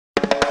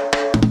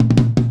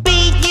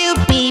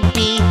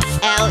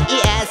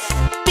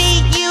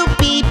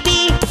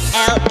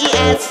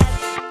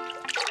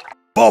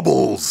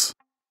bubbles.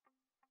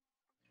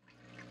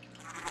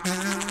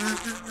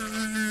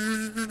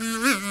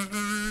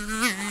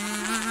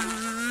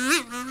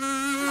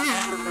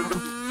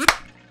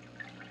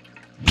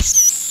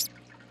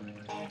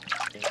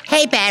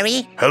 Hey,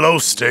 Barry. Hello,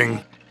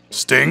 Sting.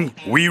 Sting,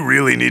 we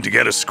really need to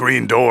get a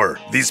screen door.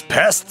 These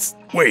pests...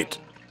 Wait,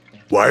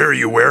 why are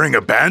you wearing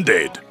a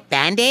Band-Aid?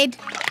 Band-Aid?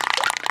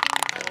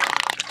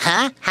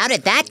 Huh? How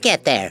did that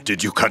get there?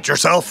 Did you cut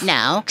yourself?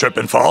 No. Trip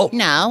and fall?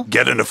 No.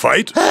 Get in a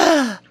fight?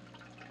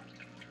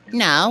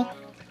 No.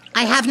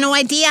 I have no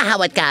idea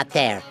how it got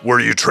there.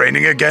 Were you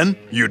training again?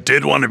 You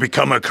did want to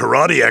become a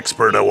karate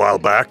expert a while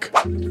back.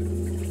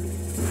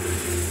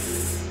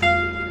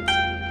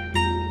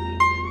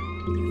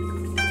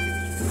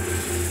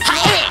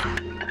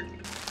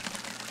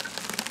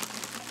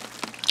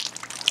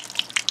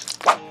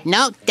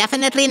 No,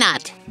 definitely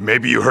not.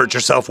 Maybe you hurt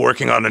yourself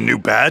working on a new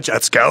badge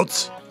at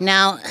Scouts?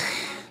 No,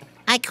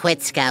 I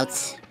quit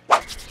Scouts.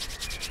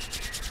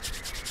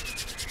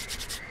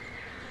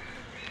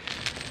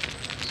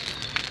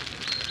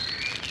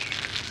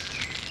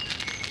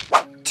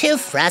 Too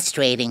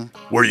frustrating.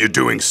 Were you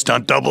doing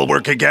stunt double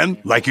work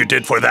again, like you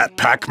did for that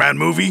Pac-Man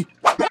movie?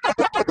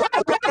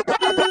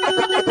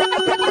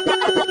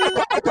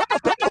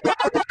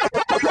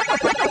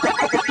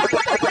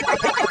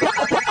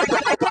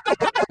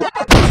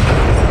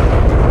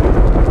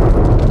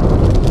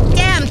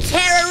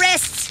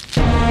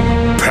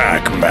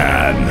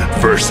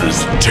 Pac-Man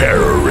versus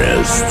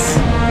terrorists.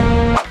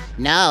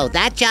 No,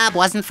 that job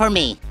wasn't for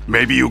me.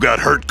 Maybe you got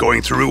hurt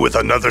going through with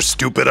another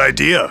stupid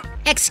idea.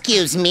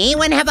 Excuse me,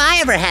 when have I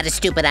ever had a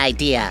stupid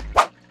idea?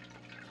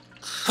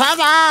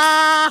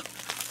 Ta-da!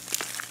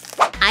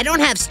 I don't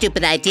have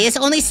stupid ideas,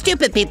 only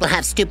stupid people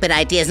have stupid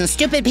ideas, and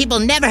stupid people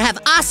never have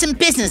awesome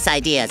business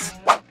ideas.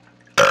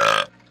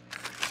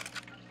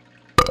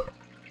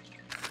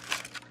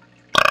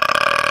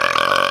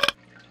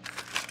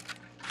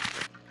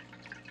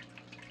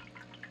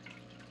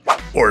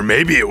 Or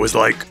maybe it was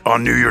like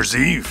on New Year's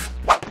Eve.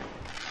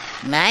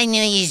 My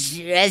New Year's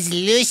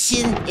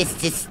resolution is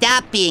to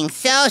stop being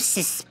so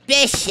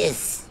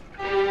suspicious.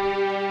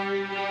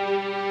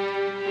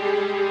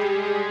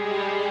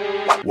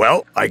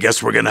 Well, I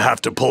guess we're gonna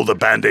have to pull the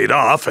Band-Aid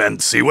off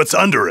and see what's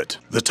under it.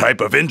 The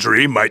type of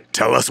injury might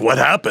tell us what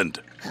happened.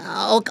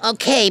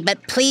 Okay,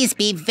 but please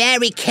be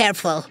very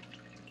careful.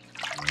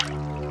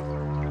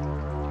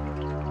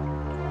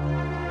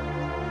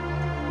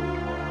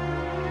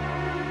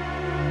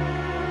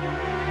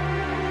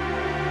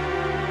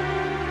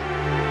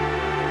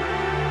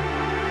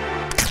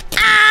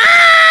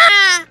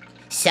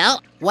 So,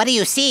 what do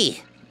you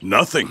see?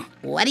 Nothing.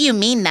 What do you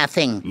mean,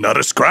 nothing? Not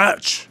a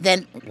scratch.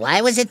 Then why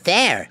was it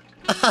there?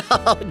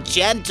 Oh,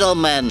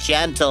 gentlemen,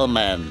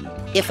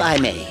 if I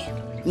may.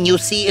 You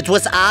see, it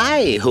was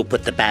I who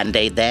put the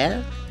Band-Aid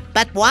there.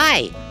 But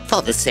why?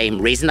 For the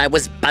same reason I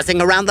was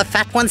buzzing around the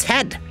fat one's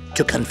head.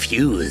 To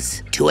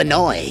confuse, to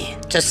annoy,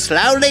 to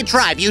slowly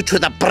drive you to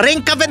the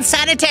brink of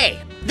insanity.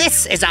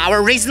 This is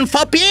our reason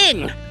for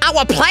being,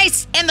 our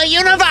place in the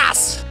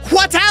universe.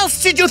 What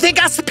else did you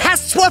think us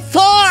pests were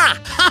for?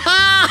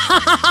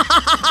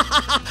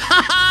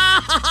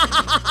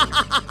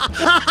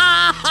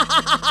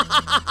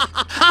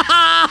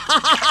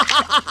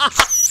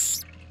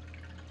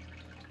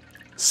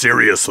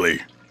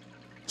 Seriously.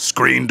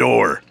 Screen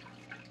door.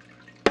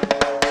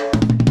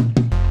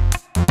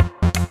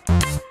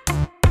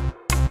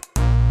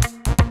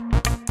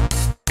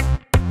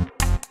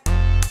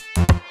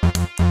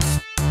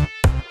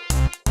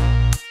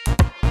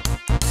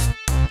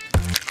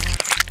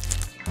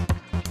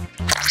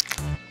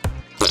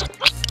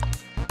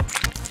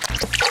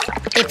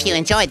 If you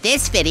enjoyed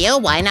this video,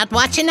 why not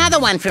watch another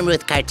one from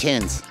Ruthe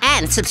Cartoons?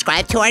 And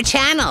subscribe to our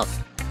channel.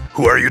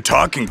 Who are you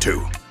talking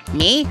to?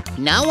 Me?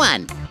 No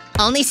one.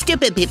 Only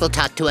stupid people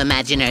talk to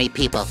imaginary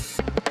people.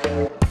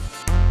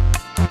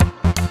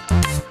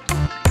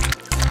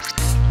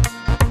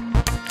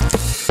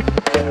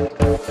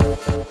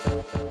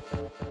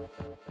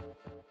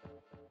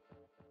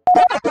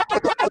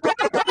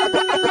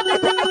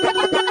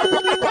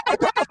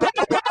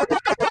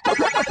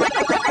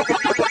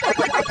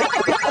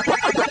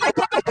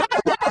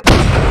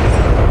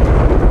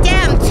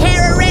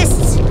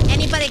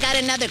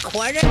 Another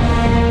quarter?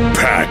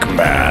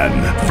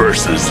 Pac-Man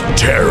versus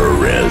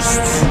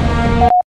terrorists.